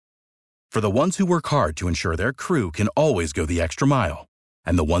For the ones who work hard to ensure their crew can always go the extra mile,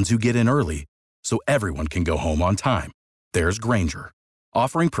 and the ones who get in early so everyone can go home on time, there's Grainger,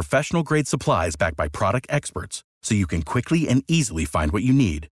 offering professional-grade supplies backed by product experts so you can quickly and easily find what you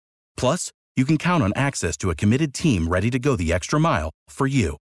need. Plus, you can count on access to a committed team ready to go the extra mile for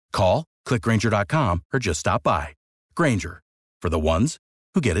you. Call, click Grainger.com, or just stop by. Grainger, for the ones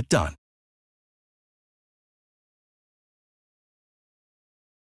who get it done.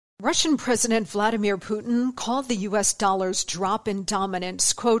 Russian President Vladimir Putin called the U.S. dollar's drop in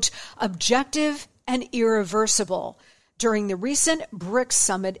dominance, quote, objective and irreversible during the recent BRICS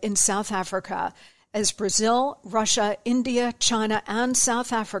summit in South Africa, as Brazil, Russia, India, China, and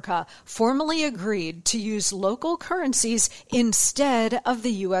South Africa formally agreed to use local currencies instead of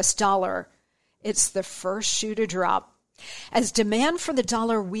the U.S. dollar. It's the first shoe to drop. As demand for the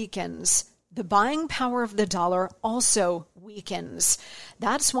dollar weakens, the buying power of the dollar also weakens.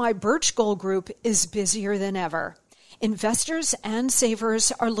 That's why Birch Gold Group is busier than ever. Investors and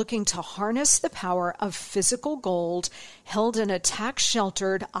savers are looking to harness the power of physical gold held in a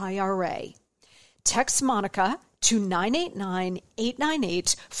tax-sheltered IRA. Text Monica to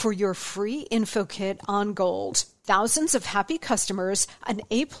 989-898 for your free info kit on gold. Thousands of happy customers, an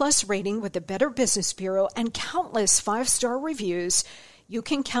A+ rating with the Better Business Bureau, and countless 5-star reviews. You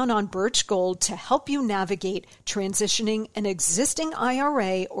can count on Birch Gold to help you navigate transitioning an existing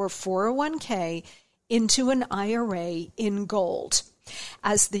IRA or 401k into an IRA in gold.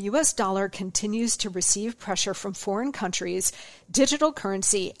 As the U.S. dollar continues to receive pressure from foreign countries, digital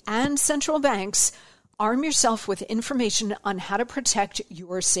currency, and central banks, arm yourself with information on how to protect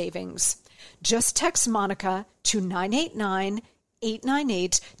your savings. Just text Monica to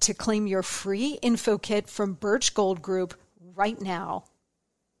 989-898 to claim your free info kit from Birch Gold Group right now.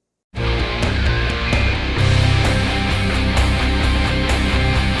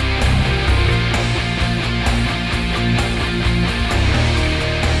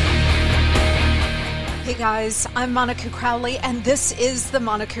 Hey guys, I'm Monica Crowley, and this is the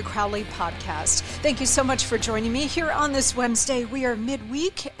Monica Crowley Podcast. Thank you so much for joining me here on this Wednesday. We are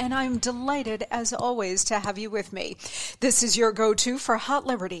midweek, and I'm delighted, as always, to have you with me. This is your go-to for Hot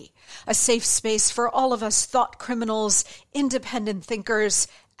Liberty, a safe space for all of us thought criminals, independent thinkers,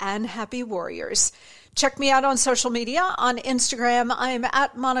 and happy warriors. Check me out on social media. On Instagram, I am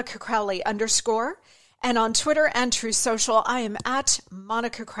at Monica Crowley _. And on Twitter and True Social, I am at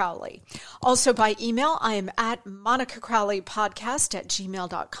Monica Crowley. Also by email, I am at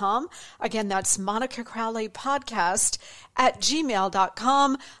monicacrowleypodcast@gmail.com. Again, that's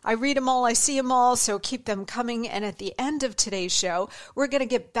monicacrowleypodcast@gmail.com. I read them all, I see them all, so keep them coming. And at the end of today's show, we're going to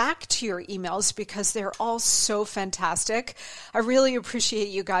get back to your emails because they're all so fantastic. I really appreciate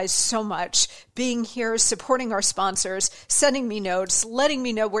you guys so much being here, supporting our sponsors, sending me notes, letting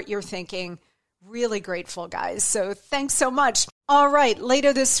me know what you're thinking. Really grateful, guys. So thanks so much. All right,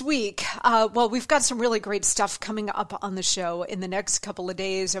 later this week, we've got some really great stuff coming up on the show in the next couple of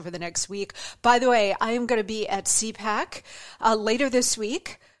days, over the next week. By the way, I am going to be at CPAC later this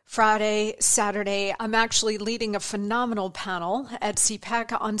week. Friday, Saturday. I'm actually leading a phenomenal panel at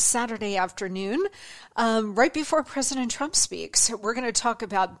CPAC on Saturday afternoon, right before President Trump speaks. We're going to talk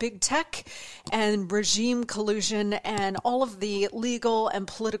about big tech and regime collusion and all of the legal and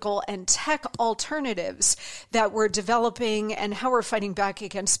political and tech alternatives that we're developing and how we're fighting back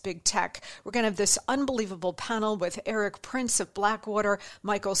against big tech. We're going to have this unbelievable panel with Eric Prince of Blackwater,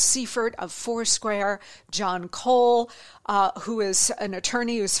 Michael Seifert of Foursquare, John Cole, who is an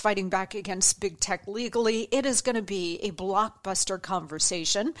attorney who's fighting back against big tech legally. It is going to be a blockbuster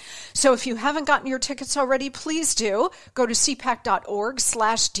conversation. So if you haven't gotten your tickets already, please do. Go to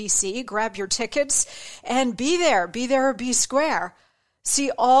cpac.org/DC, grab your tickets, and be there or be square.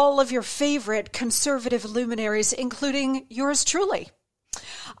 See all of your favorite conservative luminaries, including yours truly.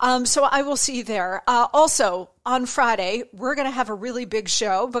 So I will see you there. Also, on Friday, we're going to have a really big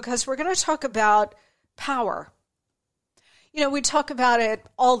show because we're going to talk about power. You know, we talk about it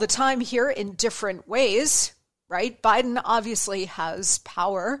all the time here in different ways, right? Biden obviously has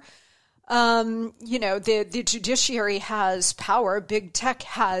power. The judiciary has power. Big tech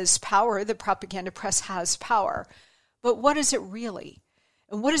has power. The propaganda press has power. But what is it really?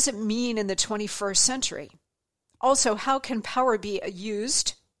 And what does it mean in the 21st century? Also, how can power be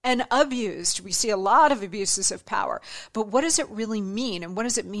used and abused? We see a lot of abuses of power, but what does it really mean? And what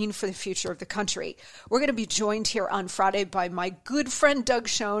does it mean for the future of the country? We're going to be joined here on Friday by my good friend, Doug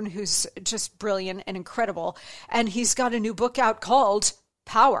Schoen, who's just brilliant and incredible. And he's got a new book out called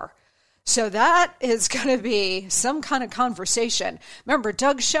Power. So that is going to be some kind of conversation. Remember,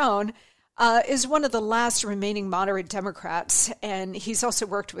 Doug Schoen, is one of the last remaining moderate Democrats, and he's also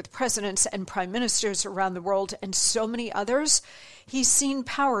worked with presidents and prime ministers around the world and so many others. He's seen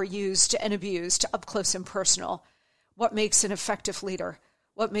power used and abused up close and personal. What makes an effective leader?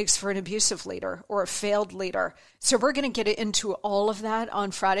 What makes for an abusive leader or a failed leader? So we're going to get into all of that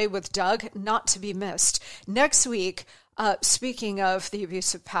on Friday with Doug, not to be missed. Next week, speaking of the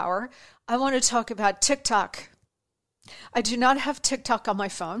abuse of power, I want to talk about TikTok. I do not have TikTok on my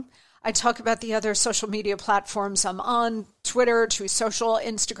phone. I talk about the other social media platforms. I'm on Twitter, Truth Social,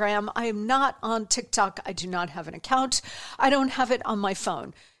 Instagram. I am not on TikTok. I do not have an account. I don't have it on my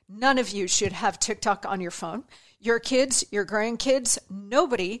phone. None of you should have TikTok on your phone. Your kids, your grandkids,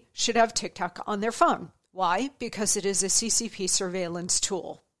 nobody should have TikTok on their phone. Why? Because it is a CCP surveillance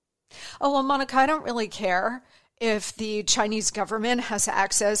tool. Oh, well, Monica, I don't really care if the Chinese government has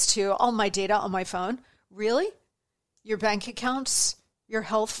access to all my data on my phone. Really? Your bank accounts? Your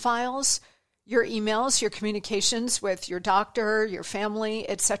health files, your emails, your communications with your doctor, your family,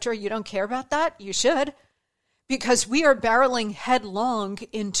 etc. You don't care about that? You should. Because we are barreling headlong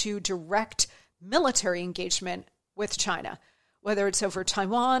into direct military engagement with China. Whether it's over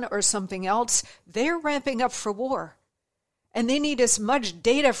Taiwan or something else, they're ramping up for war. And they need as much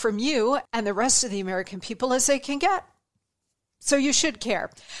data from you and the rest of the American people as they can get. So you should care.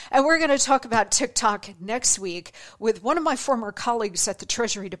 And we're going to talk about TikTok next week with one of my former colleagues at the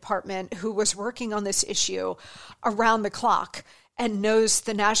Treasury Department who was working on this issue around the clock and knows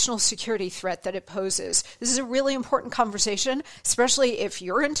the national security threat that it poses. This is a really important conversation, especially if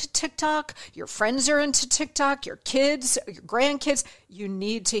you're into TikTok, your friends are into TikTok, your kids, your grandkids. You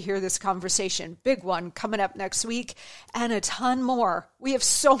need to hear this conversation. Big one coming up next week and a ton more. We have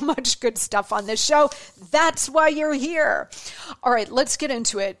so much good stuff on this show. That's why you're here. All right, let's get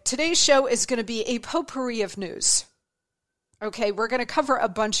into it. Today's show is going to be a potpourri of news. Okay, we're going to cover a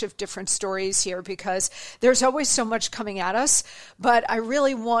bunch of different stories here because there's always so much coming at us, but I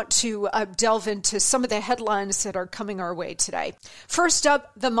really want to delve into some of the headlines that are coming our way today. First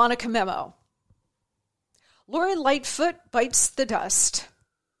up, the Monica Memo. Lori Lightfoot bites the dust.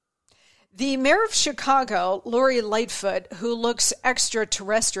 The mayor of Chicago, Lori Lightfoot, who looks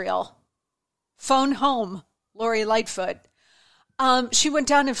extraterrestrial, phone home, Lori Lightfoot. She went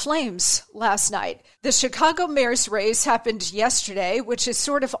down in flames last night. The Chicago mayor's race happened yesterday, which is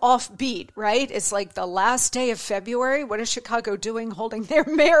sort of offbeat, right? It's like the last day of February. What is Chicago doing holding their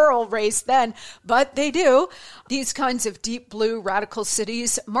mayoral race then? But they do. These kinds of deep blue radical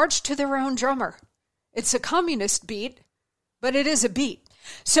cities march to their own drummer. It's a communist beat, but it is a beat.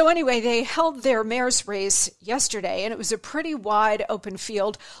 So anyway, they held their mayor's race yesterday, and it was a pretty wide open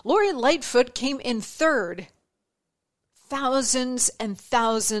field. Lori Lightfoot came in third. Thousands and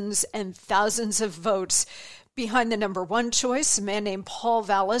thousands and thousands of votes behind the number one choice, a man named Paul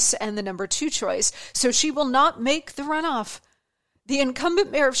Vallas, and the number two choice. So she will not make the runoff. The incumbent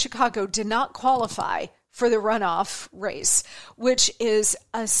mayor of Chicago did not qualify for the runoff race, which is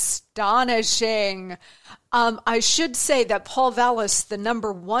astonishing. I should say that Paul Vallas, the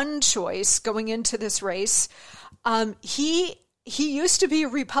number one choice going into this race, he used to be a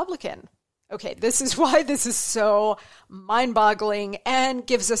Republican. Okay, this is why this is so mind-boggling and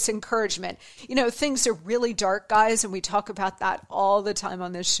gives us encouragement. You know, things are really dark, guys, and we talk about that all the time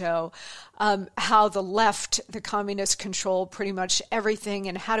on this show, how the left, the communists control pretty much everything,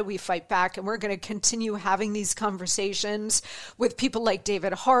 and how do we fight back? And we're going to continue having these conversations with people like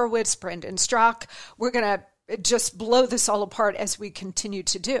David Horowitz, Brendan Strzok. We're going to just blow this all apart as we continue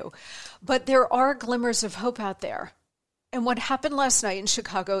to do. But there are glimmers of hope out there. And what happened last night in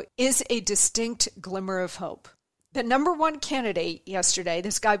Chicago is a distinct glimmer of hope. The number one candidate yesterday,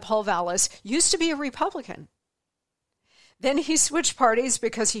 this guy Paul Vallas, used to be a Republican. Then he switched parties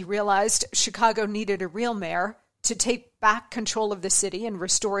because he realized Chicago needed a real mayor to take back control of the city and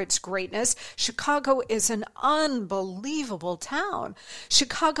restore its greatness. Chicago is an unbelievable town.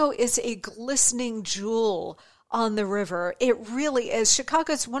 Chicago is a glistening jewel on the river. It really is.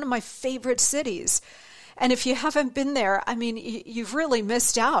 Chicago is one of my favorite cities. And if you haven't been there, I mean, you've really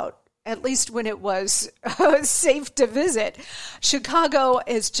missed out, at least when it was safe to visit. Chicago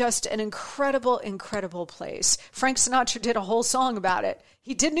is just an incredible, incredible place. Frank Sinatra did a whole song about it.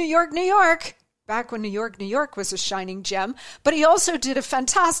 He did New York, New York, back when New York, New York was a shining gem. But he also did a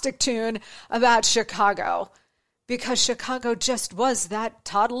fantastic tune about Chicago, because Chicago just was that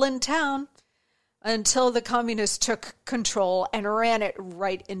toddling town until the communists took control and ran it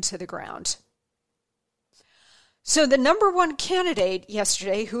right into the ground. So the number one candidate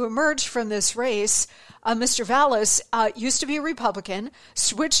yesterday who emerged from this race Mr. Vallas used to be a Republican,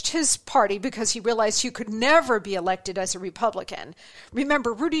 switched his party because he realized he could never be elected as a Republican.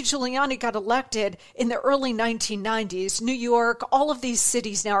 Remember, Rudy Giuliani got elected in the early 1990s. New York, all of these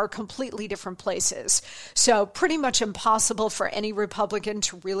cities now are completely different places. So pretty much impossible for any Republican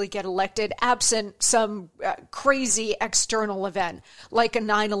to really get elected absent some crazy external event like a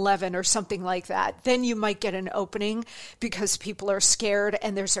 9/11 or something like that. Then you might get an opening because people are scared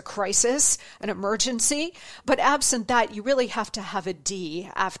and there's a crisis, an emergency. But absent that, you really have to have a D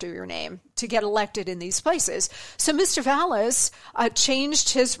after your name to get elected in these places. So Mr. Vallas changed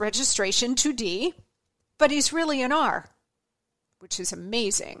his registration to D, but he's really an R, which is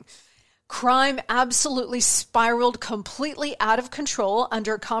amazing. Crime absolutely spiraled completely out of control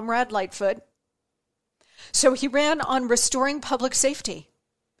under Comrade Lightfoot. So he ran on restoring public safety,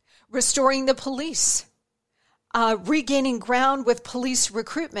 restoring the police, regaining ground with police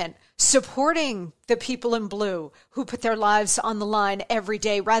recruitment, supporting the people in blue who put their lives on the line every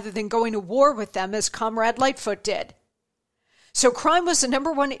day rather than going to war with them as Comrade Lightfoot did. So crime was the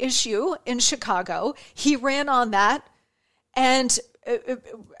number one issue in Chicago. He ran on that and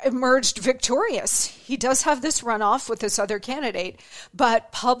emerged victorious. He does have this runoff with this other candidate,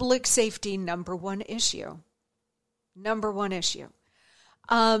 but public safety, number one issue. Number one issue.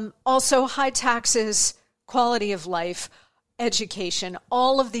 Also high taxes, quality of life, education,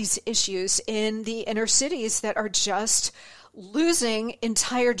 all of these issues in the inner cities that are just losing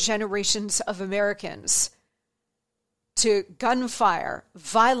entire generations of Americans to gunfire,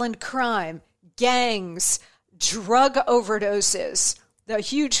 violent crime, gangs, drug overdoses, the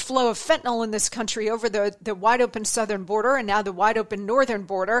huge flow of fentanyl in this country over the wide open southern border and now the wide open northern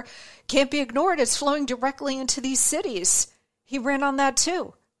border can't be ignored. It's flowing directly into these cities. He ran on that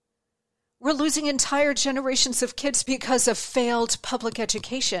too. We're losing entire generations of kids because of failed public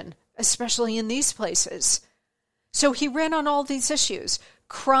education, especially in these places. So he ran on all these issues: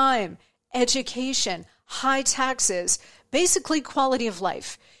 crime, education, high taxes, basically quality of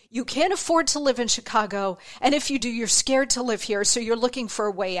life. You can't afford to live in Chicago, and if you do, you're scared to live here, so you're looking for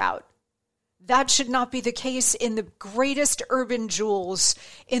a way out. That should not be the case in the greatest urban jewels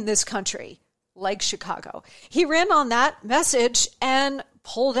in this country, like Chicago. He ran on that message and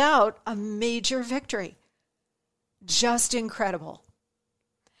pulled out a major victory. Just incredible.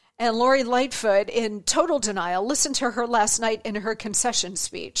 And Lori Lightfoot, in total denial, listened to her last night in her concession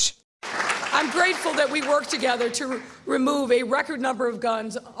speech. I'm grateful that we worked together to remove a record number of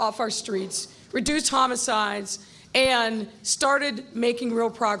guns off our streets, reduce homicides, and started making real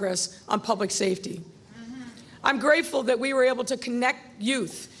progress on public safety. I'm grateful that we were able to connect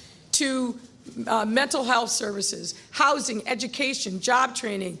youth to mental health services, housing, education, job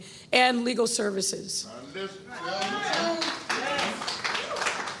training, and legal services.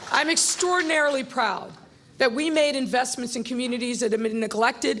 I'm extraordinarily proud that we made investments in communities that have been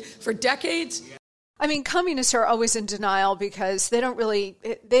neglected for decades. I mean, communists are always in denial because they don't really,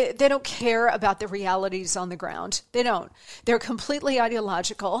 they don't care about the realities on the ground. They don't. They're completely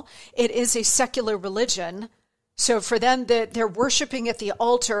ideological. It is a secular religion. So for them, they're worshiping at the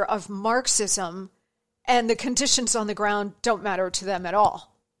altar of Marxism, and the conditions on the ground don't matter to them at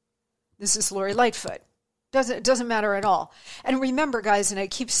all. This is Lori Lightfoot. It doesn't matter at all. And remember, guys, and I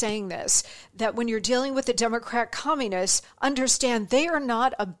keep saying this, that when you're dealing with the Democrat communists, understand they are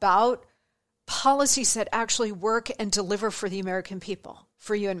not about policies that actually work and deliver for the American people,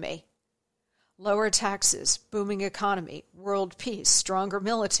 for you and me. Lower taxes, booming economy, world peace, stronger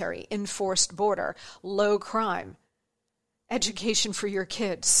military, enforced border, low crime, education for your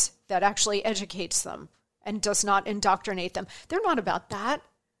kids that actually educates them and does not indoctrinate them. They're not about that.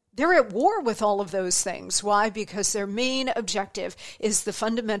 They're at war with all of those things. Why? Because their main objective is the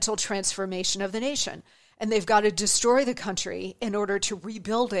fundamental transformation of the nation. And they've got to destroy the country in order to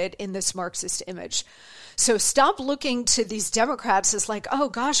rebuild it in this Marxist image. So stop looking to these Democrats as like, oh,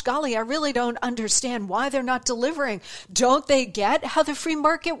 gosh, golly, I really don't understand why they're not delivering. Don't they get how the free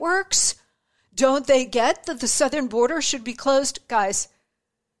market works? Don't they get that the southern border should be closed? Guys,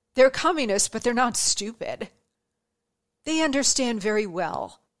 they're communists, but they're not stupid. They understand very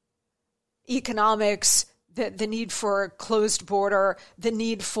well economics, the need for a closed border, the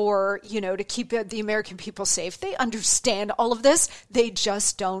need for, to keep the American people safe. They understand all of this. They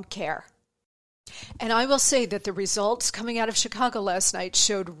just don't care. And I will say that the results coming out of Chicago last night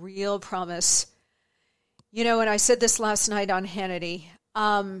showed real promise. And I said this last night on Hannity,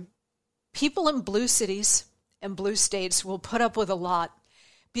 people in blue cities and blue states will put up with a lot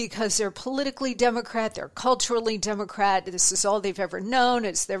because they're politically Democrat, they're culturally Democrat, this is all they've ever known,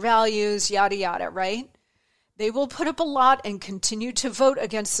 it's their values, yada, yada, right? They will put up a lot and continue to vote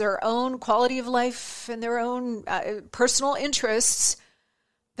against their own quality of life and their own personal interests.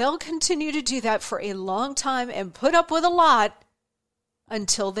 They'll continue to do that for a long time and put up with a lot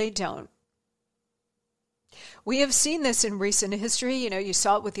until they don't. We have seen this in recent history. You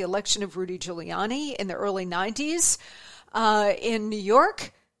saw it with the election of Rudy Giuliani in the early 90s in New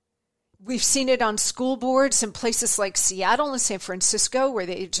York. We've seen it on school boards in places like Seattle and San Francisco, where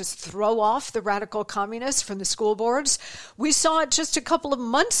they just throw off the radical communists from the school boards. We saw it just a couple of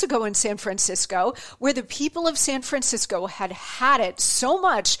months ago in San Francisco, where the people of San Francisco had it so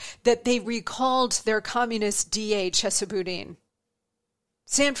much that they recalled their communist DA, Chesa Boudin.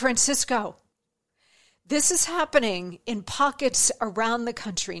 San Francisco. This is happening in pockets around the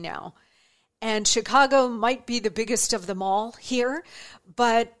country now. And Chicago might be the biggest of them all here,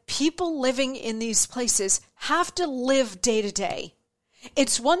 but people living in these places have to live day to day.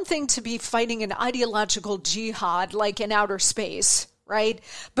 It's one thing to be fighting an ideological jihad like in outer space, right?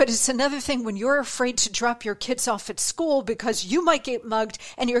 But it's another thing when you're afraid to drop your kids off at school because you might get mugged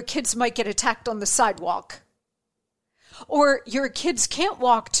and your kids might get attacked on the sidewalk. Or your kids can't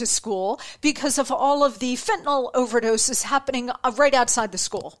walk to school because of all of the fentanyl overdoses happening right outside the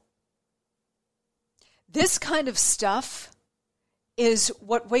school. This kind of stuff is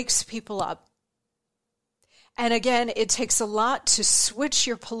what wakes people up. And again, it takes a lot to switch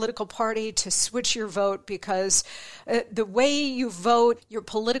your political party, to switch your vote, because the way you vote, your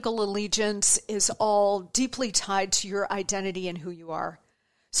political allegiance is all deeply tied to your identity and who you are.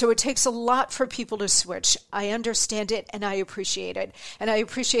 So it takes a lot for people to switch. I understand it and I appreciate it. And I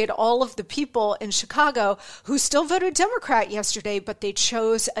appreciate all of the people in Chicago who still voted Democrat yesterday, but they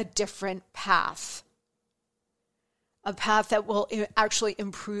chose a different path. A path that will actually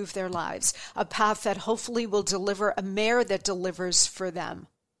improve their lives. A path that hopefully will deliver a mayor that delivers for them.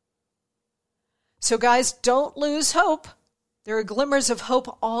 So guys, don't lose hope. There are glimmers of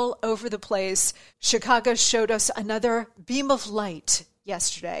hope all over the place. Chicago showed us another beam of light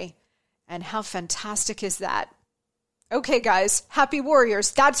yesterday. And how fantastic is that? Okay, guys, happy warriors.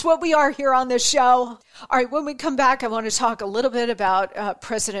 That's what we are here on this show. All right, when we come back, I want to talk a little bit about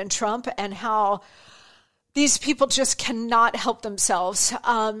President Trump and how these people just cannot help themselves.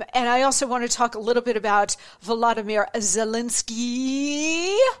 And I also want to talk a little bit about Volodymyr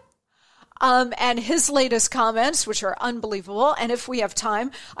Zelensky and his latest comments, which are unbelievable. And if we have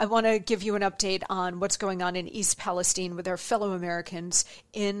time, I want to give you an update on what's going on in East Palestine with our fellow Americans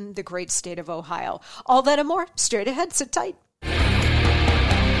in the great state of Ohio. All that and more straight ahead. Sit tight.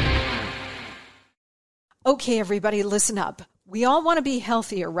 Okay, everybody, listen up. We all want to be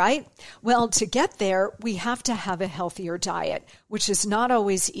healthier, right? Well, to get there, we have to have a healthier diet, which is not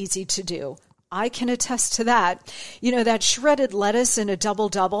always easy to do. I can attest to that. That shredded lettuce in a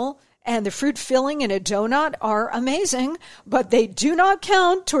double-double and the fruit filling in a donut are amazing, but they do not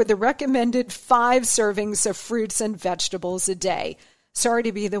count toward the recommended 5 servings of fruits and vegetables a day. Sorry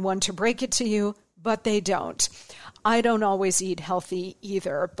to be the one to break it to you, but they don't. I don't always eat healthy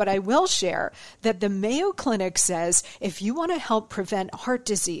either, but I will share that the Mayo Clinic says if you want to help prevent heart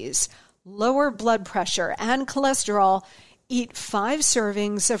disease, lower blood pressure, and cholesterol, eat 5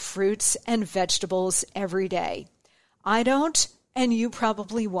 servings of fruits and vegetables every day. I don't, and you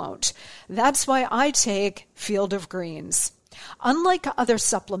probably won't. That's why I take Field of Greens. Unlike other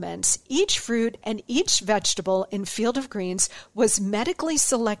supplements, each fruit and each vegetable in Field of Greens was medically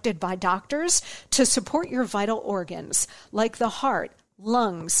selected by doctors to support your vital organs, like the heart,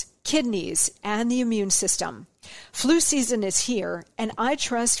 lungs, kidneys, and the immune system. Flu season is here, and I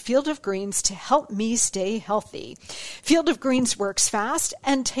trust Field of Greens to help me stay healthy. Field of Greens works fast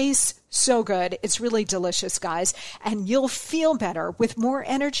and tastes so good. It's really delicious, guys, and you'll feel better with more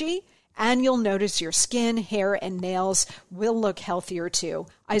energy. And you'll notice your skin, hair, and nails will look healthier too.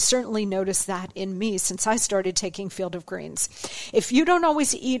 I certainly noticed that in me since I started taking Field of Greens. If you don't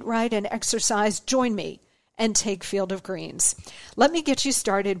always eat right and exercise, join me and take Field of Greens. Let me get you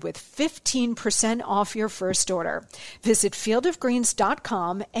started with 15% off your first order. Visit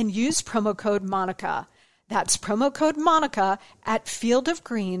fieldofgreens.com and use promo code Monica. That's promo code Monica at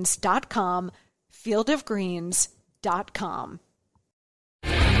fieldofgreens.com, fieldofgreens.com.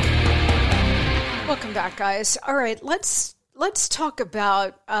 Welcome back, guys. All right, let's talk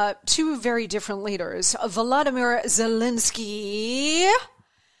about 2 very different leaders. Volodymyr Zelensky,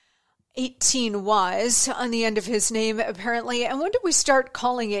 18 Ys on the end of his name, apparently. And when did we start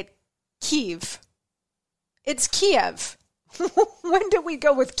calling it Kyiv? It's Kiev. When did we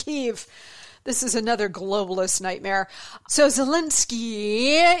go with Kyiv? This is another globalist nightmare. So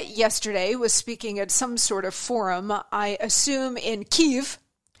Zelensky yesterday was speaking at some sort of forum, I assume in Kyiv.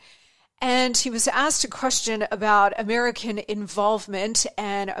 And he was asked a question about American involvement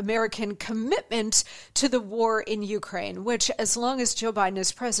and American commitment to the war in Ukraine, which, as long as Joe Biden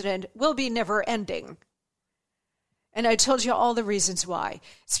is president, will be never ending. And I told you all the reasons why.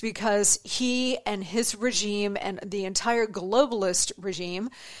 It's because he and his regime and the entire globalist regime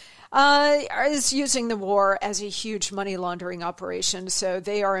is using the war as a huge money laundering operation. So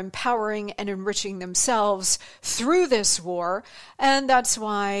they are empowering and enriching themselves through this war. And that's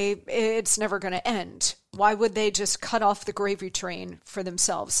why it's never going to end. Why would they just cut off the gravy train for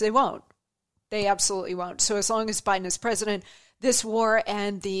themselves? They won't. They absolutely won't. So as long as Biden is president, this war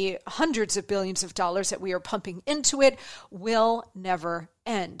and the hundreds of billions of dollars that we are pumping into it will never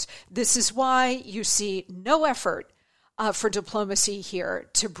end. This is why you see no effort for diplomacy here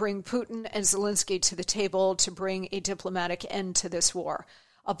to bring Putin and Zelensky to the table to bring a diplomatic end to this war,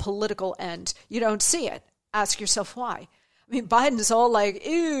 a political end. You don't see it. Ask yourself why. I mean, Biden's all like,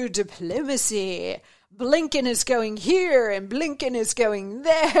 ooh, diplomacy. Blinken is going here and Blinken is going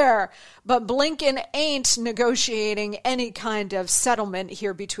there. But Blinken ain't negotiating any kind of settlement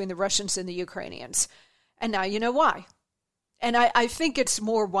here between the Russians and the Ukrainians. And now you know why. And I think it's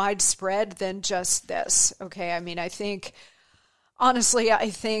more widespread than just this, okay? I mean, honestly, I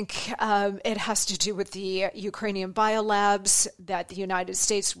think it has to do with the Ukrainian biolabs that the United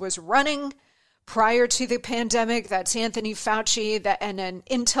States was running prior to the pandemic. That's Anthony Fauci, and an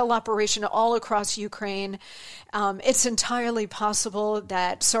intel operation all across Ukraine. It's entirely possible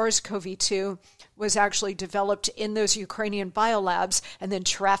that SARS-CoV-2 was actually developed in those Ukrainian biolabs and then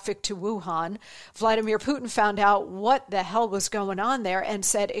trafficked to Wuhan. Vladimir Putin found out what the hell was going on there and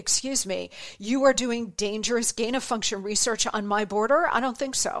said, excuse me, you are doing dangerous gain-of-function research on my border? I don't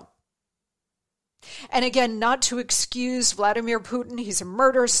think so. And again, not to excuse Vladimir Putin, he's a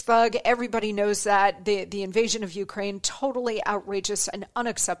murderous thug. Everybody knows that. The invasion of Ukraine, totally outrageous and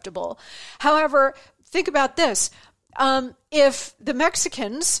unacceptable. However, think about this. If the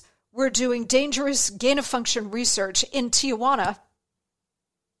Mexicans were doing dangerous gain-of-function research in Tijuana,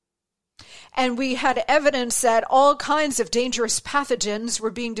 and we had evidence that all kinds of dangerous pathogens were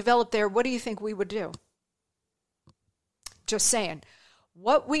being developed there, what do you think we would do? Just saying.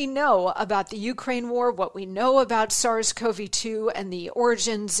 What we know about the Ukraine war, what we know about SARS-CoV-2 and the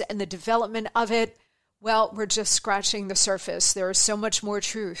origins and the development of it, well, we're just scratching the surface. There is so much more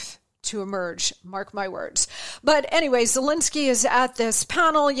truth to emerge, mark my words. But anyway, Zelensky is at this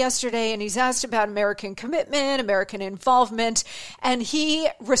panel yesterday and he's asked about American commitment, American involvement, and he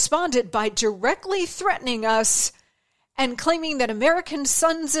responded by directly threatening us and claiming that American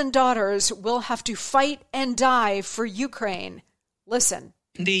sons and daughters will have to fight and die for Ukraine. Listen.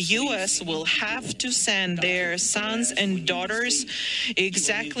 The U.S. will have to send their sons and daughters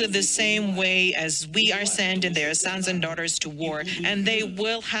exactly the same way as we are sending their sons and daughters to war. And they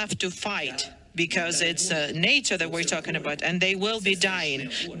will have to fight because it's nature that we're talking about. And they will be dying,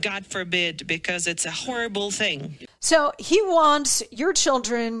 God forbid, because it's a horrible thing. So he wants your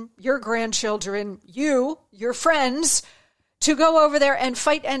children, your grandchildren, you, your friends, to go over there and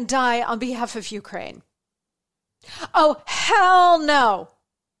fight and die on behalf of Ukraine. Oh, hell no.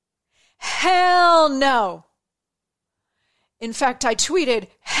 Hell no. In fact, I tweeted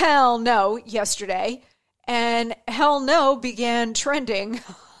hell no yesterday, and hell no began trending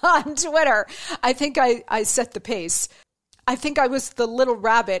on Twitter. I think I set the pace. I think I was the little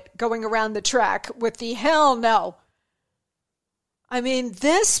rabbit going around the track with the hell no. I mean,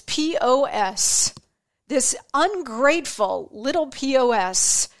 this POS, this ungrateful little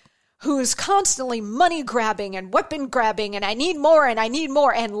POS, who's constantly money grabbing and weapon grabbing and I need more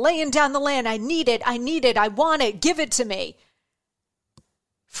and laying down the land. I need it, I want it, give it to me.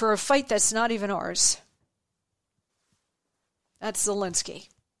 For a fight that's not even ours. That's Zelensky.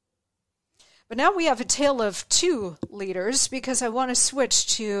 But now we have a tale of two leaders because I want to switch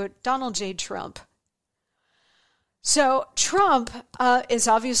to Donald J. Trump. So Trump is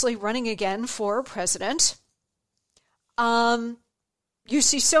obviously running again for president. You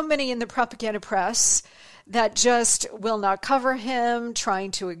see so many in the propaganda press that just will not cover him,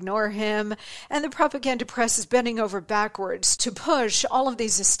 trying to ignore him. And the propaganda press is bending over backwards to push all of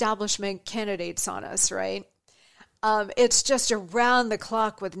these establishment candidates on us, right? It's just around the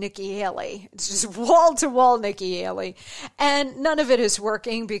clock with Nikki Haley. It's just wall-to-wall Nikki Haley. And none of it is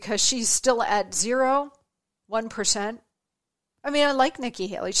working because she's still at 1%. I mean, I like Nikki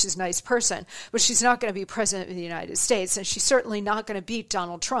Haley. She's a nice person, but she's not going to be president of the United States, and she's certainly not going to beat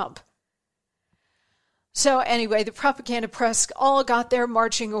Donald Trump. So anyway, the propaganda press all got their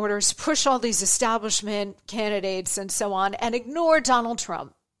marching orders, push all these establishment candidates and so on, and ignore Donald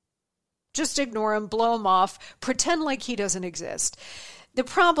Trump. Just ignore him, blow him off, pretend like he doesn't exist. The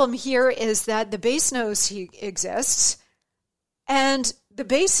problem here is that the base knows he exists, and the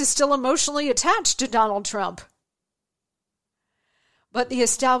base is still emotionally attached to Donald Trump. But the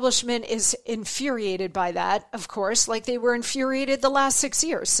establishment is infuriated by that, of course, like they were infuriated the last 6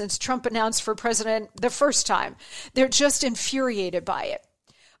 years since Trump announced for president the first time. They're just infuriated by it.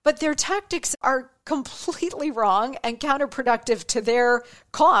 But their tactics are completely wrong and counterproductive to their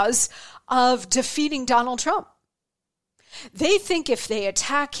cause of defeating Donald Trump. They think if they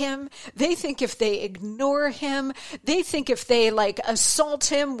attack him, they think if they ignore him, they think if they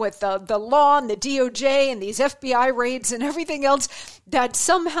assault him with the law and the DOJ and these FBI raids and everything else, that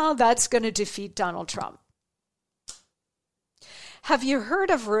somehow that's going to defeat Donald Trump. Have you heard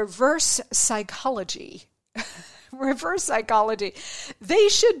of reverse psychology? Reverse psychology. They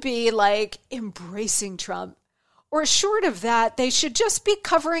should be embracing Trump. Or short of that, they should just be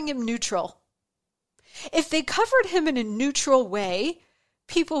covering him neutral. If they covered him in a neutral way,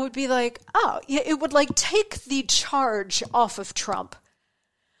 people would be like, oh, yeah, it would take the charge off of Trump.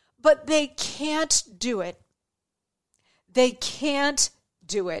 But they can't do it. They can't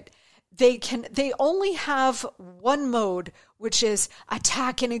do it. They only have one mode, which is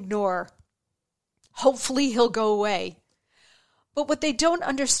attack and ignore. Hopefully he'll go away. But what they don't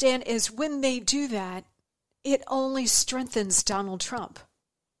understand is when they do that, it only strengthens Donald Trump.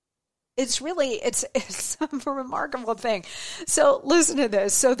 It's a remarkable thing. So listen to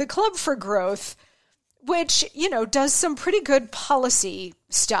this. So the Club for Growth, which, does some pretty good policy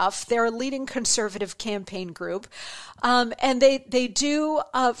stuff. They're a leading conservative campaign group. And they do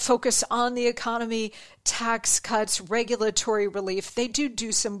focus on the economy, tax cuts, regulatory relief. They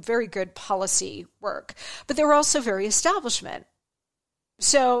do some very good policy work. But they're also very establishment.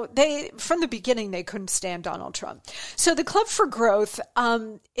 So from the beginning, they couldn't stand Donald Trump. So the Club for Growth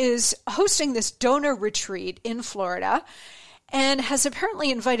is hosting this donor retreat in Florida and has apparently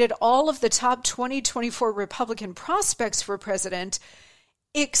invited all of the top 2024 Republican prospects for president,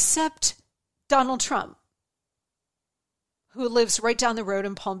 except Donald Trump, who lives right down the road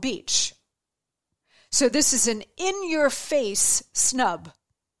in Palm Beach. So this is an in-your-face snub.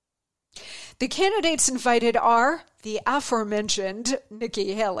 The candidates invited are the aforementioned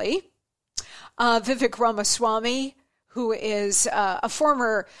Nikki Haley, Vivek Ramaswamy, who is a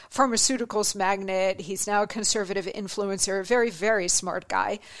former pharmaceuticals magnate. He's now a conservative influencer, very, very smart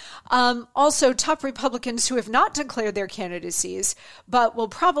guy. Also, top Republicans who have not declared their candidacies, but will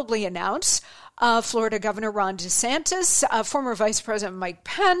probably announce. Florida Governor Ron DeSantis, former Vice President Mike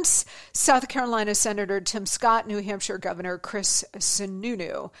Pence, South Carolina Senator Tim Scott, New Hampshire Governor Chris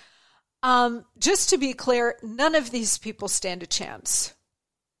Sununu. Just to be clear, none of these people stand a chance.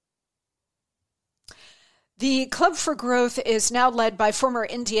 The Club for Growth is now led by former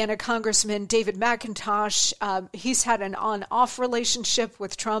Indiana Congressman David McIntosh. He's had an on-off relationship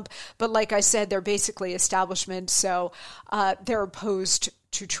with Trump, but like I said, they're basically establishment, so they're opposed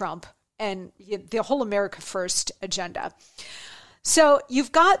to Trump and the whole America First agenda. So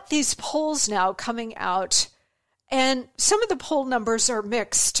you've got these polls now coming out, and some of the poll numbers are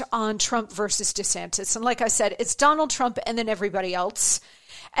mixed on Trump versus DeSantis. And like I said, it's Donald Trump and then everybody else.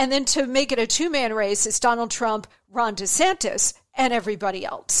 And then to make it a two-man race, it's Donald Trump, Ron DeSantis, and everybody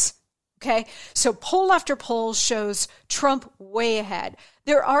else. Okay? So poll after poll shows Trump way ahead.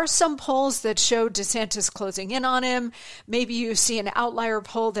 There are some polls that show DeSantis closing in on him. Maybe you see an outlier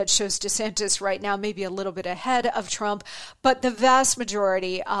poll that shows DeSantis right now maybe a little bit ahead of Trump. But the vast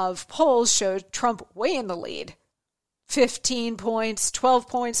majority of polls show Trump way in the lead. 15 points, 12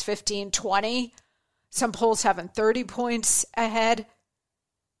 points, 15, 20. Some polls have him 30 points ahead.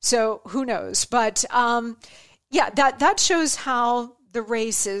 So who knows? But that shows how the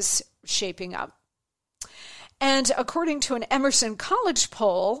race is shaping up. And according to an Emerson College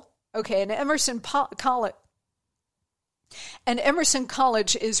poll, Emerson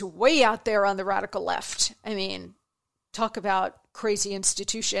College is way out there on the radical left. I mean, talk about crazy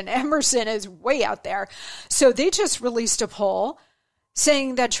institution. Emerson is way out there. So they just released a poll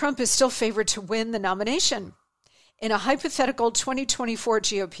saying that Trump is still favored to win the nomination. In a hypothetical 2024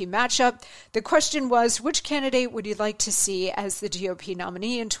 GOP matchup, the question was, which candidate would you like to see as the GOP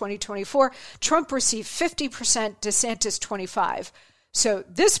nominee in 2024? Trump received 50%, DeSantis 25%. So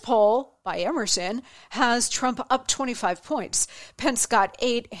this poll by Emerson has Trump up 25 points. Pence got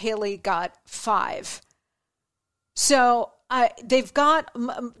 8, Haley got 5. So they've got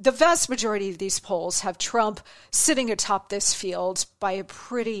the vast majority of these polls have Trump sitting atop this field by a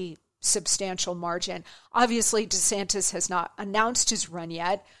pretty substantial margin. Obviously, DeSantis has not announced his run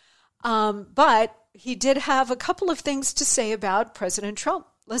yet, but he did have a couple of things to say about President Trump.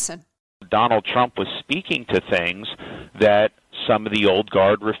 Listen. Donald Trump was speaking to things that some of the old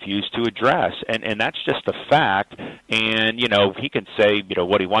guard refuse to address. And that's just a fact. And, he can say,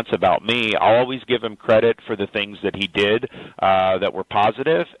 what he wants about me. I'll always give him credit for the things that he did that were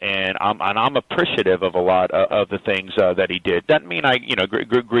positive, and I'm appreciative of a lot of the things that he did. Doesn't mean I,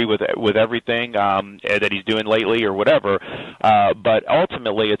 agree with everything that he's doing lately or whatever, but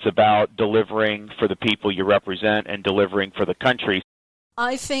ultimately it's about delivering for the people you represent and delivering for the country.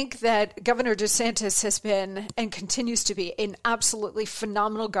 I think that Governor DeSantis has been and continues to be an absolutely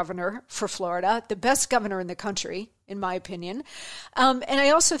phenomenal governor for Florida, the best governor in the country, in my opinion. And I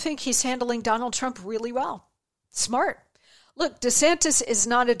also think he's handling Donald Trump really well. Smart. Look, DeSantis is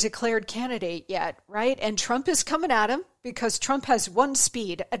not a declared candidate yet, right? And Trump is coming at him because Trump has one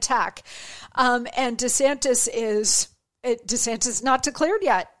speed, attack. And DeSantis is not declared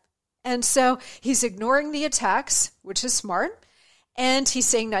yet. And so he's ignoring the attacks, which is smart. And he's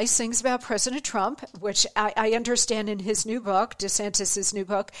saying nice things about President Trump, which I understand in his new book, DeSantis' new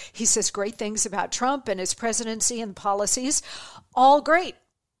book. He says great things about Trump and his presidency and policies. All great.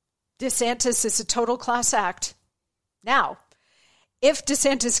 DeSantis is a total class act. Now, if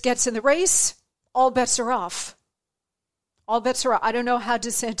DeSantis gets in the race, all bets are off. All bets are off. I don't know how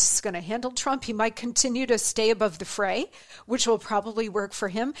DeSantis is going to handle Trump. He might continue to stay above the fray, which will probably work for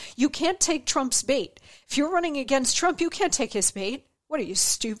him. You can't take Trump's bait. If you're running against Trump, you can't take his bait. What are you,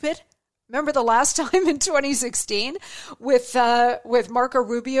 stupid? Remember the last time in 2016 with Marco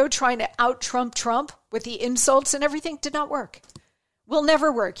Rubio trying to out-Trump Trump with the insults and everything? Did not work. Will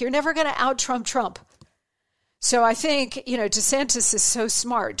never work. You're never going to out-Trump Trump. So I think, DeSantis is so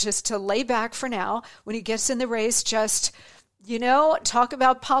smart just to lay back for now. When he gets in the race, just, talk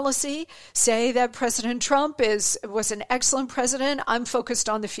about policy, say that President Trump was an excellent president. I'm focused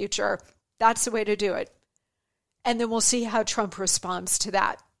on the future. That's the way to do it. And then we'll see how Trump responds to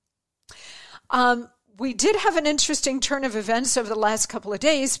that. We did have an interesting turn of events over the last couple of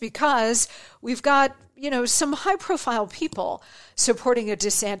days because we've got, some high-profile people supporting a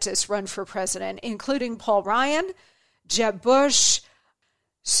DeSantis run for president, including Paul Ryan, Jeb Bush.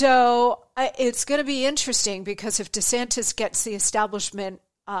 So it's going to be interesting because if DeSantis gets the establishment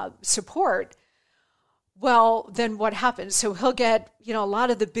support, well, then what happens? So he'll get, a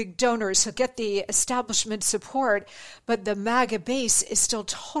lot of the big donors. He'll get the establishment support, but the MAGA base is still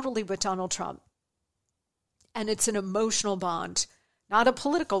totally with Donald Trump. And it's an emotional bond, not a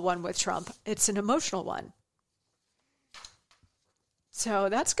political one with Trump. It's an emotional one. So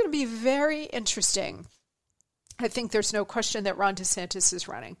that's going to be very interesting. I think there's no question that Ron DeSantis is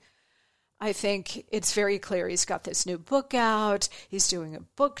running. I think it's very clear. He's got this new book out. He's doing a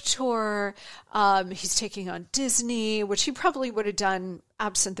book tour. He's taking on Disney, which he probably would have done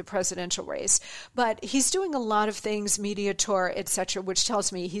absent the presidential race. But he's doing a lot of things, media tour, etc., which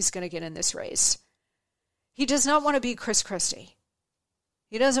tells me he's going to get in this race. He does not want to be Chris Christie.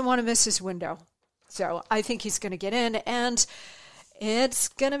 He doesn't want to miss his window. So I think he's going to get in, and it's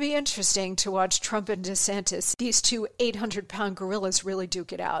going to be interesting to watch Trump and DeSantis. These two 800-pound gorillas really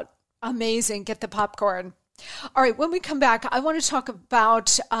duke it out. Amazing. Get the popcorn. All right, when we come back, I want to talk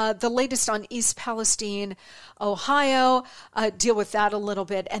about the latest on East Palestine, Ohio, deal with that a little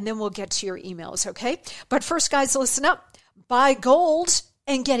bit, and then we'll get to your emails, okay? But first, guys, listen up. Buy gold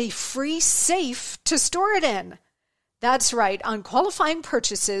and get a free safe to store it in. That's right. On qualifying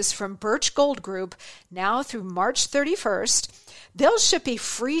purchases from Birch Gold Group now through March 31st, they'll ship a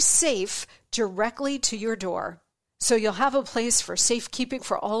free safe directly to your door. So you'll have a place for safekeeping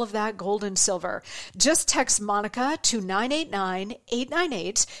for all of that gold and silver. Just text Monica to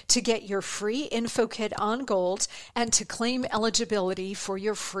 989-898 to get your free info kit on gold and to claim eligibility for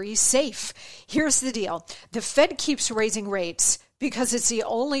your free safe. Here's the deal. The Fed keeps raising rates because it's the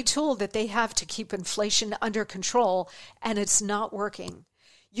only tool that they have to keep inflation under control, and it's not working.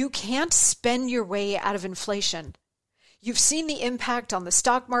 You can't spend your way out of inflation. You've seen the impact on the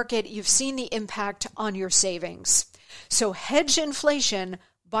stock market. You've seen the impact on your savings. So hedge inflation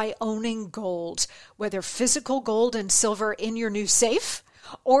by owning gold, whether physical gold and silver in your new safe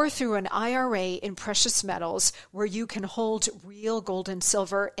or through an IRA in precious metals where you can hold real gold and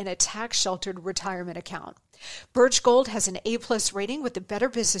silver in a tax-sheltered retirement account. Birch Gold has an A+ rating with the Better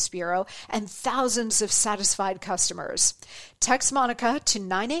Business Bureau and thousands of satisfied customers. Text Monica to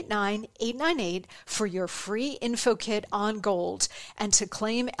 989-898 for your free info kit on gold and to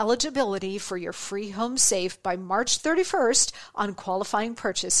claim eligibility for your free home safe by March 31st on qualifying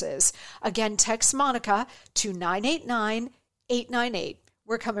purchases. Again, text Monica to 989-898.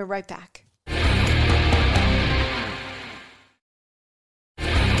 We're coming right back.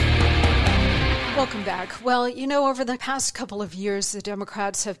 Welcome back. Well, over the past couple of years, the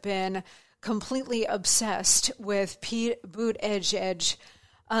Democrats have been completely obsessed with Pete Buttigieg,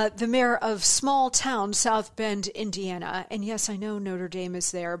 the mayor of small town South Bend, Indiana. And yes, I know Notre Dame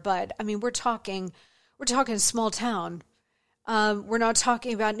is there, but I mean, we're talking small town. We're not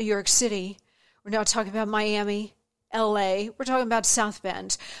talking about New York City. We're not talking about Miami, LA. We're talking about South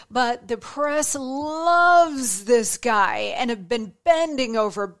Bend. But the press loves this guy and have been bending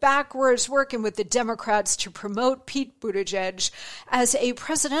over backwards, working with the Democrats to promote Pete Buttigieg as a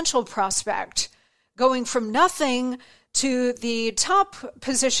presidential prospect, going from nothing to the top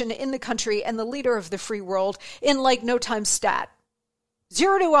position in the country and the leader of the free world in like no time stat.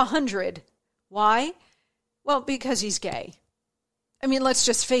 0 to 100. Why? Well, because he's gay. I mean, let's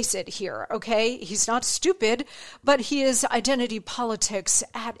just face it here, okay? He's not stupid, but he is identity politics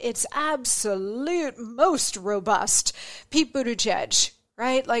at its absolute most robust. Pete Buttigieg,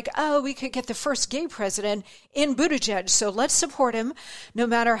 right? Like, oh, we could get the first gay president in Buttigieg, so let's support him. No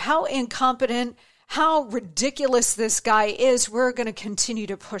matter how incompetent, how ridiculous this guy is, we're going to continue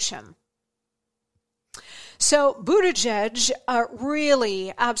to push him. So Buttigieg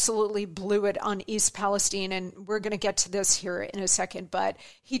really absolutely blew it on East Palestine, and we're going to get to this here in a second, but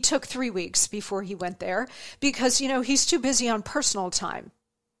he took 3 weeks before he went there because, he's too busy on personal time.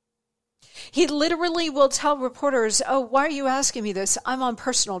 He literally will tell reporters, oh, why are you asking me this? I'm on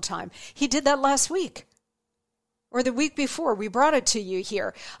personal time. He did that last week. Or the week before, we brought it to you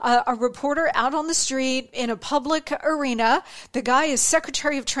here. A reporter out on the street in a public arena. The guy is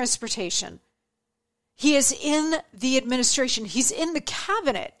Secretary of Transportation. He is in the administration. He's in the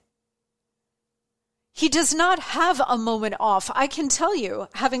cabinet. He does not have a moment off. I can tell you,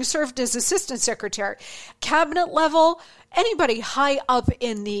 having served as assistant secretary, cabinet level, anybody high up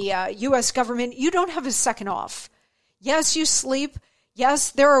in the U.S. government, you don't have a second off. Yes, you sleep.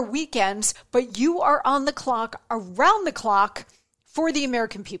 Yes, there are weekends, but you are on the clock, around the clock for the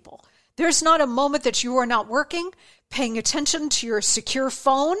American people. There's not a moment that you are not working, paying attention to your secure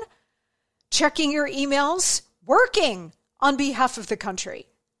phone, checking your emails, working on behalf of the country.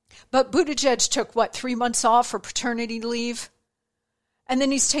 But Buttigieg took, 3 months off for paternity leave? And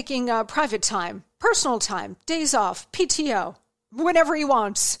then he's taking private time, personal time, days off, PTO, whenever he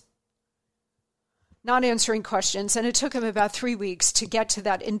wants. Not answering questions, and it took him about 3 weeks to get to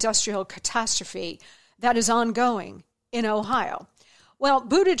that industrial catastrophe that is ongoing in Ohio. Well,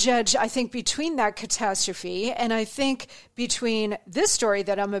 Buttigieg, I think between that catastrophe and I think between this story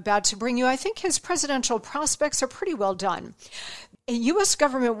that I'm about to bring you, I think his presidential prospects are pretty well done. A U.S.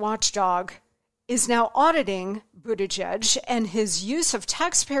 government watchdog is now auditing Buttigieg and his use of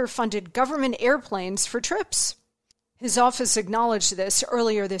taxpayer-funded government airplanes for trips. His office acknowledged this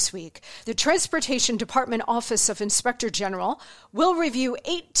earlier this week. The Transportation Department Office of Inspector General will review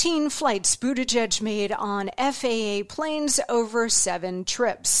 18 flights Buttigieg made on FAA planes over 7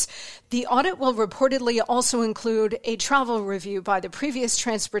 trips. The audit will reportedly also include a travel review by the previous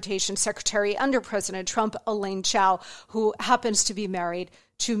transportation secretary under President Trump, Elaine Chao, who happens to be married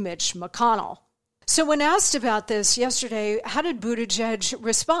to Mitch McConnell. So when asked about this yesterday, how did Buttigieg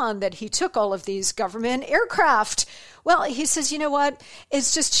respond that he took all of these government aircraft? Well, he says, you know what?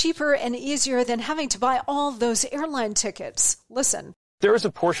 It's just cheaper and easier than having to buy all those airline tickets. Listen. There is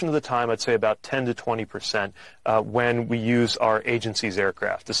a portion of the time, I'd say about 10 to 20%, when we use our agency's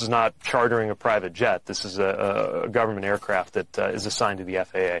aircraft. This is not chartering a private jet. This is a government aircraft that is assigned to the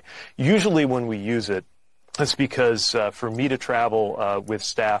FAA. Usually when we use it, that's because for me to travel with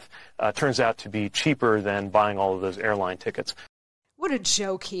staff turns out to be cheaper than buying all of those airline tickets. What a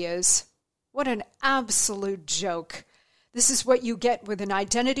joke he is. What an absolute joke. This is what you get with an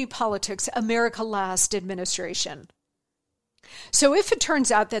identity politics, America Last administration. So if it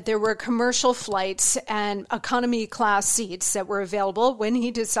turns out that there were commercial flights and economy class seats that were available when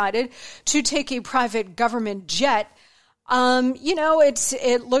he decided to take a private government jet,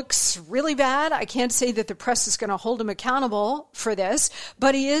 it looks really bad. I can't say that the press is going to hold him accountable for this,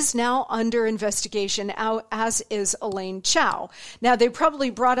 but he is now under investigation, as is Elaine Chao. Now, they probably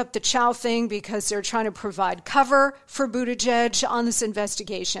brought up the Chao thing because they're trying to provide cover for Buttigieg on this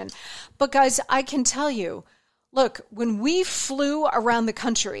investigation. But guys, I can tell you, look, when we flew around the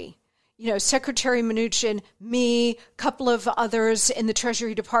country, Secretary Mnuchin, me, a couple of others in the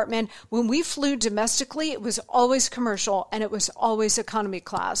Treasury Department, when we flew domestically, it was always commercial and it was always economy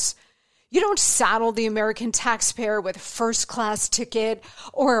class. You don't saddle the American taxpayer with a first-class ticket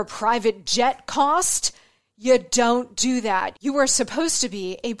or a private jet cost. You don't do that. You are supposed to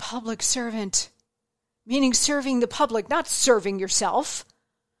be a public servant, meaning serving the public, not serving yourself.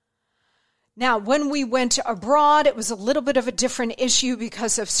 Now, when we went abroad, it was a little bit of a different issue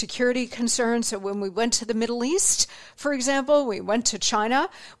because of security concerns. So when we went to the Middle East, for example, we went to China,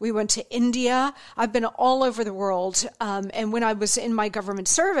 we went to India. I've been all over the world. And when I was in my government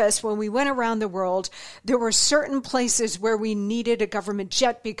service, when we went around the world, there were certain places where we needed a government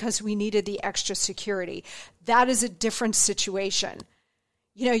jet because we needed the extra security. That is a different situation.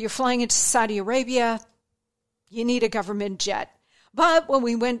 You know, you're flying into Saudi Arabia, you need a government jet. But when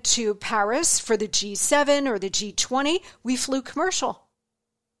we went to Paris for the G7 or the G20, we flew commercial.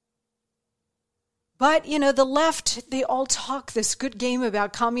 But, you know, the left, they all talk this good game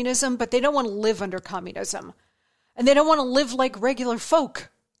about communism, but they don't want to live under communism. And they don't want to live like regular folk.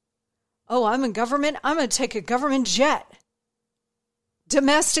 Oh, I'm in government, I'm going to take a government jet.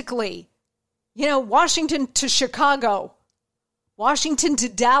 Domestically. You know, Washington to Chicago. Washington to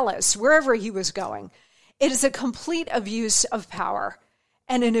Dallas, wherever he was going. It is a complete abuse of power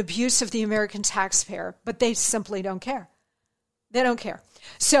and an abuse of the American taxpayer, but they simply don't care. They don't care.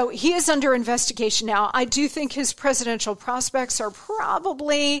 So he is under investigation now. I do think his presidential prospects are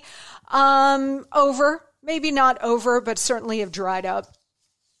probably over. Maybe not over, but certainly have dried up.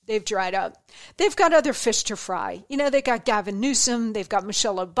 They've dried up. They've got other fish to fry. You know, they got Gavin Newsom. They've got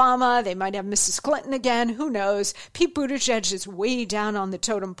Michelle Obama. They might have Mrs. Clinton again. Who knows? Pete Buttigieg is way down on the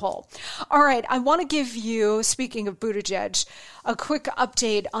totem pole. All right. I want to give you, speaking of Buttigieg, a quick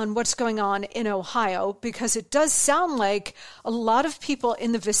update on what's going on in Ohio, because it does sound like a lot of people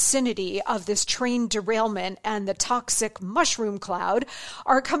in the vicinity of this train derailment and the toxic mushroom cloud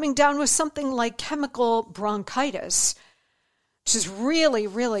are coming down with something like chemical bronchitis, which is really,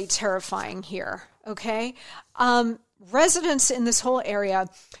 really terrifying here, okay? Residents in this whole area,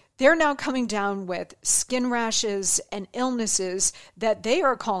 they're now coming down with skin rashes and illnesses that they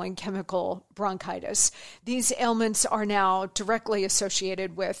are calling chemical bronchitis. These ailments are now directly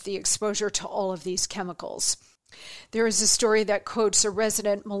associated with the exposure to all of these chemicals. There is a story that quotes a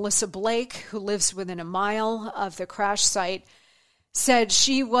resident, Melissa Blake, who lives within a mile of the crash site, said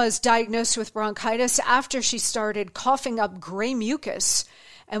she was diagnosed with bronchitis after she started coughing up gray mucus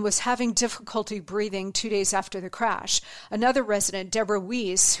and was having difficulty breathing 2 days after the crash. Another resident, Deborah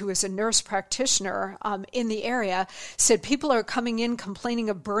Weiss, who is a nurse practitioner in the area, said people are coming in complaining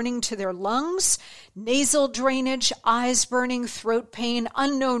of burning to their lungs, nasal drainage, eyes burning, throat pain,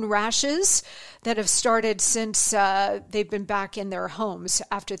 unknown rashes that have started since they've been back in their homes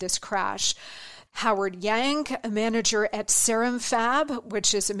after this crash. Howard Yang, a manager at Serum Fab,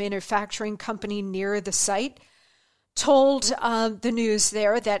 which is a manufacturing company near the site, told the news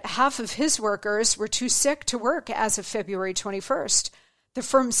there that half of his workers were too sick to work as of February 21st. The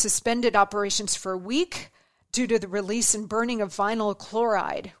firm suspended operations for a week due to the release and burning of vinyl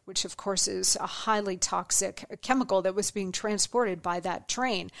chloride, which of course is a highly toxic chemical that was being transported by that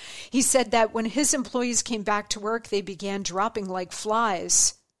train. He said that when his employees came back to work, they began dropping like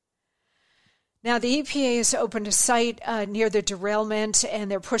flies. Now, the EPA has opened a site near the derailment,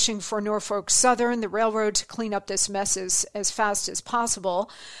 and they're pushing for Norfolk Southern, the railroad, to clean up this mess as fast as possible.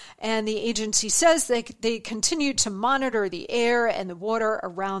 And the agency says they continue to monitor the air and the water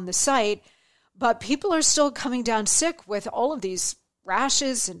around the site, but people are still coming down sick with all of these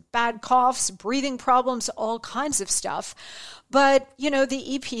rashes and bad coughs, breathing problems, all kinds of stuff. But, you know,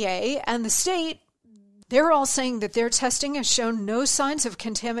 the EPA and the state, they're all saying that their testing has shown no signs of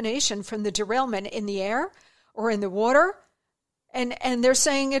contamination from the derailment in the air or in the water. And they're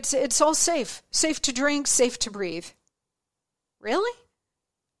saying it's all safe to drink, safe to breathe. Really?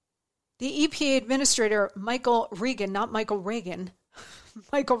 The EPA administrator, Michael Regan, not Michael Reagan,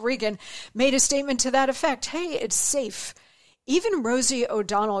 Michael Regan, made a statement to that effect. Hey, it's safe. Even Rosie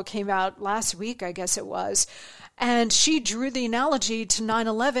O'Donnell came out last week, I guess it was, and she drew the analogy to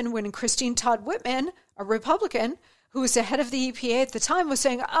 9/11 when Christine Todd Whitman, a Republican who was the head of the EPA at the time, was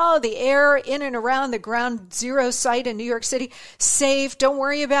saying, oh, the air in and around the ground zero site in New York City, safe, don't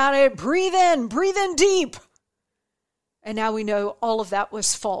worry about it, breathe in deep. And now we know all of that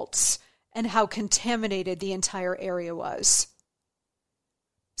was false and how contaminated the entire area was.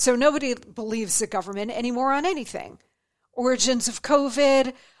 So nobody believes the government anymore on anything. Origins of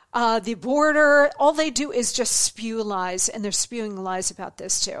COVID, the border, all they do is just spew lies, and they're spewing lies about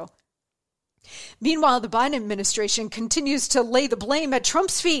this too. Meanwhile, the Biden administration continues to lay the blame at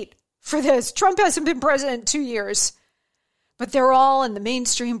Trump's feet for this. Trump hasn't been president 2 years. But they're all in the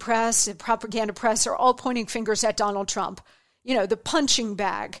mainstream press and propaganda press are all pointing fingers at Donald Trump. You know, the punching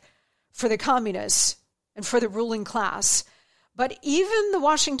bag for the communists and for the ruling class. But even the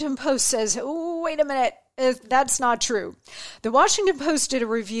Washington Post says, oh, wait a minute, that's not true. The Washington Post did a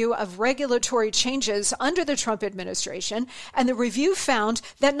review of regulatory changes under the Trump administration, and the review found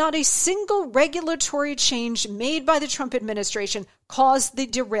that not a single regulatory change made by the Trump administration caused the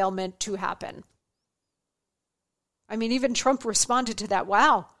derailment to happen. I mean, even Trump responded to that.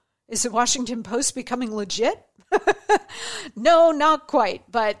 Wow, is the Washington Post becoming legit? No, not quite.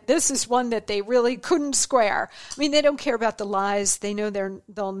 But this is one that they really couldn't square. I mean, they don't care about the lies. They know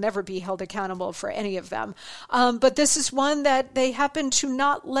they'll never be held accountable for any of them. But this is one that they happen to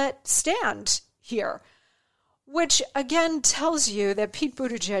not let stand here, which again tells you that Pete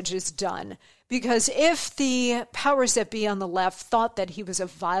Buttigieg is done. Because if the powers that be on the left thought that he was a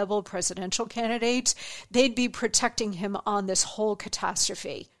viable presidential candidate, they'd be protecting him on this whole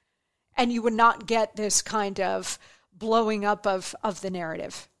catastrophe. And you would not get this kind of blowing up of the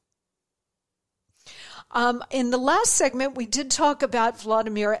narrative. In the last segment, we did talk about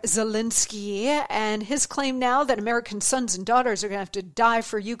Vladimir Zelensky and his claim now that American sons and daughters are going to have to die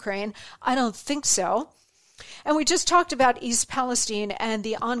for Ukraine. I don't think so. And we just talked about East Palestine and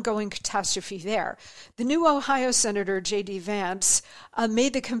the ongoing catastrophe there. The new Ohio Senator, J.D. Vance,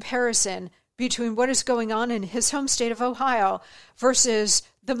 made the comparison between what is going on in his home state of Ohio versus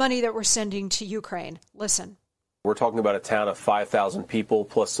the money that we're sending to Ukraine. Listen. We're talking about a town of 5,000 people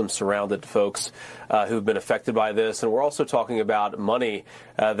plus some surrounded folks who've been affected by this. And we're also talking about money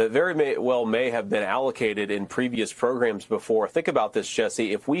that very well may have been allocated in previous programs before. Think about this,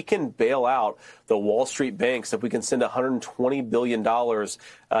 Jesse. If we can bail out the Wall Street banks, if we can send $120 billion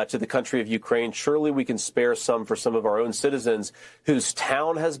to the country of Ukraine, surely we can spare some for some of our own citizens whose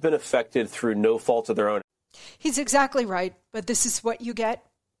town has been affected through no fault of their own. He's exactly right. But this is what you get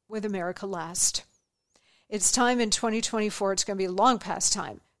with America Last. It's time in 2024, it's going to be long past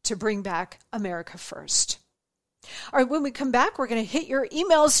time, to bring back America First. All right, when we come back, we're going to hit your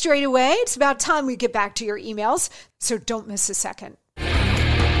emails straight away. It's about time we get back to your emails, so don't miss a second.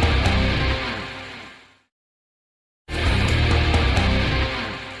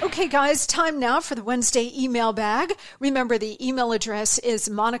 Okay, guys, time now for the Wednesday email bag. Remember, the email address is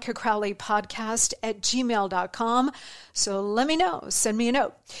monicacrowleypodcast@gmail.com. So let me know. Send me a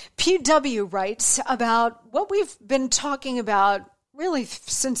note. PW writes about what we've been talking about really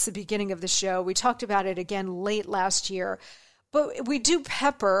since the beginning of the show. We talked about it again late last year. But we do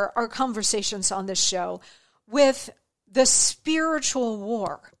pepper our conversations on this show with the spiritual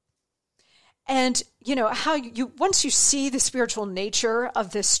war. And, you know, how you once you see the spiritual nature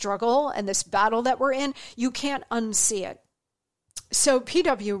of this struggle and this battle that we're in, you can't unsee it. So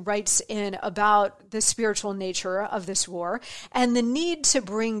PW writes in about the spiritual nature of this war and the need to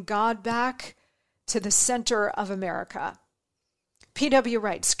bring God back to the center of America. PW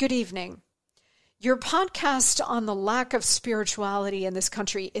writes, good evening. Your podcast on the lack of spirituality in this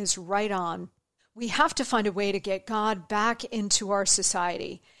country is right on. We have to find a way to get God back into our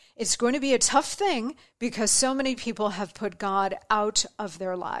society. It's going to be a tough thing because so many people have put God out of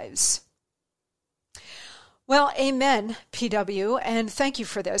their lives. Well, amen, PW, and thank you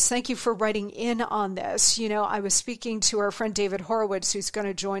for this. Thank you for writing in on this. You know, I was speaking to our friend David Horowitz, who's going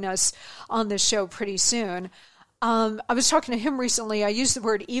to join us on this show pretty soon. I was talking to him recently. I used the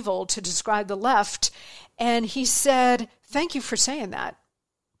word evil to describe the left, and he said, thank you for saying that.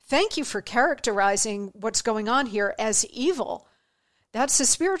 Thank you for characterizing what's going on here as evil. That's a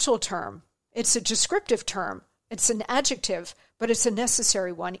spiritual term. It's a descriptive term. It's an adjective, but it's a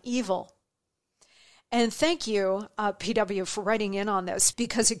necessary one, evil. And thank you, PW, for writing in on this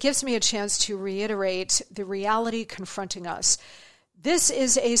because it gives me a chance to reiterate the reality confronting us. This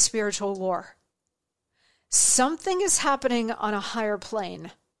is a spiritual war. Something is happening on a higher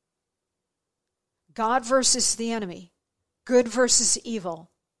plane. God versus the enemy. Good versus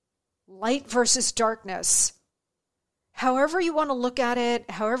evil. Light versus darkness. However you want to look at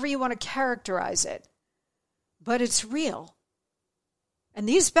it, however you want to characterize it, but it's real. And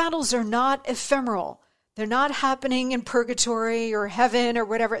these battles are not ephemeral. They're not happening in purgatory or heaven or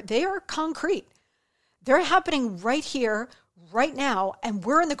whatever. They are concrete. They're happening right here, right now, and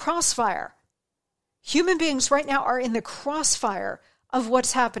we're in the crossfire. Human beings right now are in the crossfire of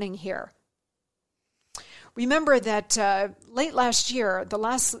what's happening here. Remember that late last year, the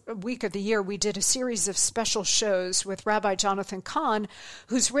last week of the year, we did a series of special shows with Rabbi Jonathan Cahn,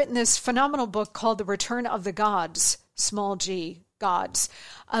 who's written this phenomenal book called The Return of the Gods, small g, gods.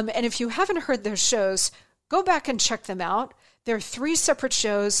 And if you haven't heard those shows, go back and check them out. There are 3 separate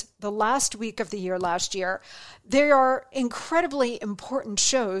shows the last week of the year last year. They are incredibly important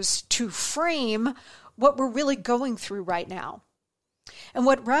shows to frame what we're really going through right now. And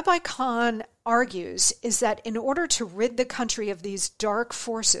what Rabbi Cahn argues is that in order to rid the country of these dark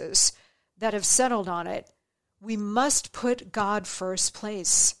forces that have settled on it, we must put God first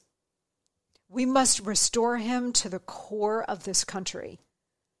place. We must restore him to the core of this country.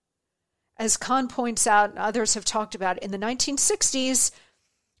 As Kahn points out, and others have talked about, in the 1960s,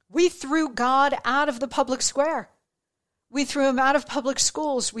 we threw God out of the public square. We threw him out of public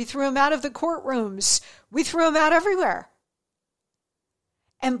schools. We threw him out of the courtrooms. We threw him out everywhere.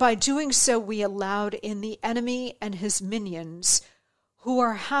 And by doing so, we allowed in the enemy and his minions who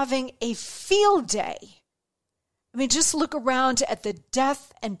are having a field day. I mean, just look around at the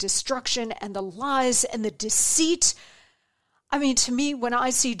death and destruction and the lies and the deceit. I mean, to me, when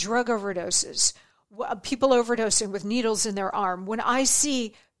I see drug overdoses, people overdosing with needles in their arm, when I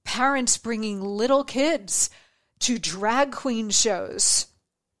see parents bringing little kids to drag queen shows,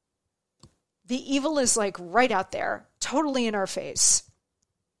 the evil is like right out there, totally in our face.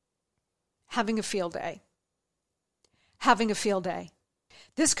 Having a field day. Having a field day.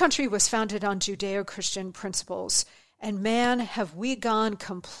 This country was founded on Judeo-Christian principles, and man, have we gone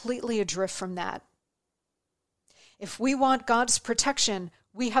completely adrift from that. If we want God's protection,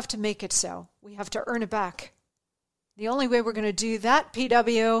 we have to make it so. We have to earn it back. The only way we're going to do that,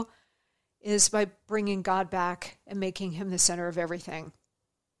 PW, is by bringing God back and making him the center of everything.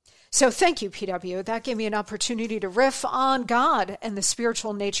 So thank you, PW. That gave me an opportunity to riff on God and the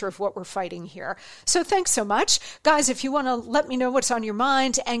spiritual nature of what we're fighting here. So thanks so much. Guys, if you want to let me know what's on your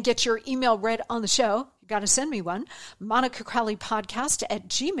mind and get your email read on the show, you got to send me one.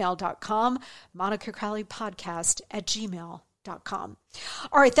 MonicaCrowleyPodcast@gmail.com. MonicaCrowleyPodcast@gmail.com.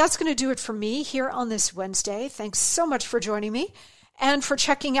 All right, that's going to do it for me here on this Wednesday. Thanks so much for joining me and for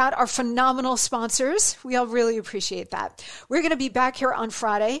checking out our phenomenal sponsors. We all really appreciate that. We're going to be back here on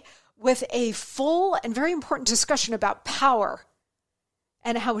Friday with a full and very important discussion about power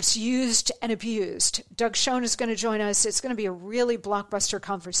and how it's used and abused. Doug Schoen is going to join us. It's going to be a really blockbuster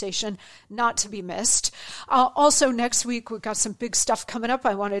conversation, not to be missed. Also, next week, we've got some big stuff coming up.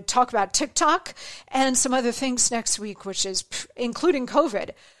 I want to talk about TikTok and some other things next week, which is including COVID,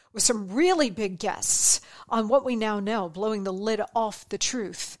 with some really big guests on what we now know, blowing the lid off the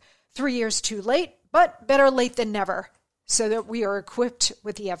truth. 3 years too late, but better late than never, so that we are equipped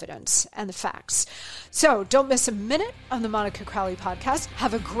with the evidence and the facts. So don't miss a minute on the Monica Crowley podcast.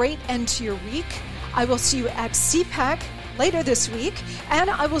 Have a great end to your week. I will see you at CPAC later this week, and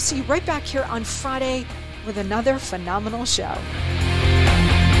I will see you right back here on Friday with another phenomenal show.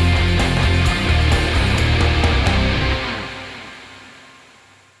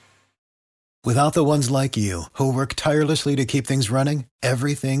 Without the ones like you, who work tirelessly to keep things running,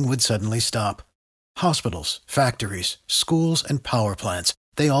 everything would suddenly stop. Hospitals, factories, schools, and power plants,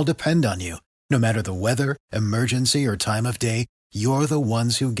 they all depend on you. No matter the weather, emergency, or time of day, you're the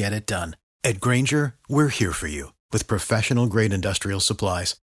ones who get it done. At Grainger, we're here for you with professional-grade industrial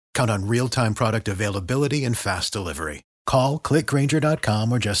supplies. Count on real-time product availability and fast delivery. Call, click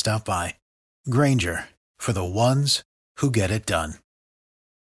Grainger.com, or just stop by. Grainger, for the ones who get it done.